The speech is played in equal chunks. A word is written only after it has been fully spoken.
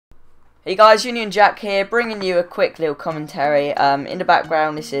Hey guys, UnionJxck here, bringing you a quick little commentary. In the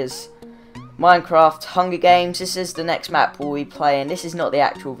background, this is Minecraft Hunger Games. This is the next map we'll be playing. This is not the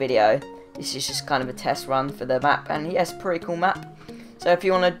actual video. This is just kind of a test run for the map, and yes, pretty cool map. So if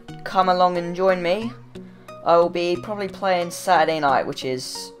you want to come along and join me, I will be probably playing Saturday night, which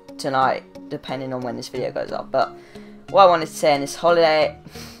is tonight, depending on when this video goes up. But what I wanted to say in this holiday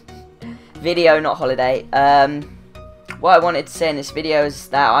video, not holiday, what I wanted to say in this video is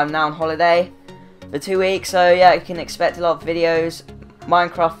that I'm now on holiday for 2 weeks, so yeah, you can expect a lot of videos,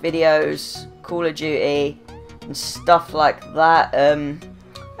 Minecraft videos, Call of Duty, and stuff like that, and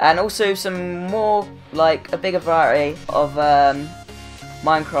also some more, like, a bigger variety of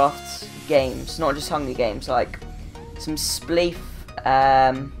Minecraft games, not just Hunger Games, like some Spleef,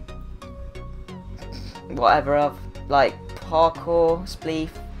 whatever of, like, parkour, Spleef,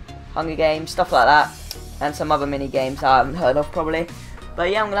 Hunger Games, stuff like that. And some other mini games I haven't heard of probably.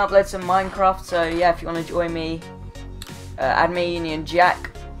 But yeah, I'm going to upload some Minecraft, so yeah, if you want to join me, add me, UnionJxck.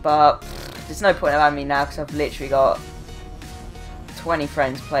 But there's no point of adding me now because I've literally got 20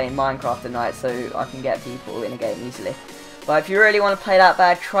 friends playing Minecraft tonight, so I can get people in a game easily. But if you really want to play that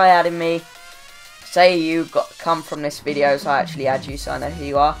bad, try adding me. Say you come from this video, so I actually add you so I know who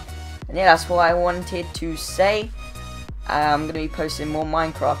you are. And yeah, that's what I wanted to say. I'm going to be posting more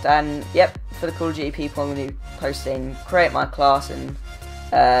Minecraft, and yep, for the Call of Duty people, I'm going to be posting Create My Class and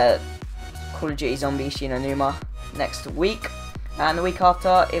Call of Duty Zombies Numa next week, and the week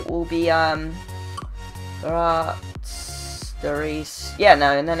after it will be and then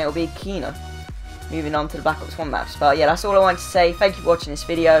it will be Kino. Moving on to the Black Ops 1 maps. But yeah, that's all I wanted to say. Thank you for watching this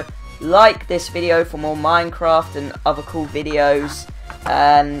video. Like this video for more Minecraft and other cool videos.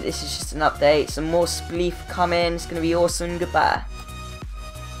 And this is just an update. Some more Spleef coming. It's going to be awesome. Goodbye.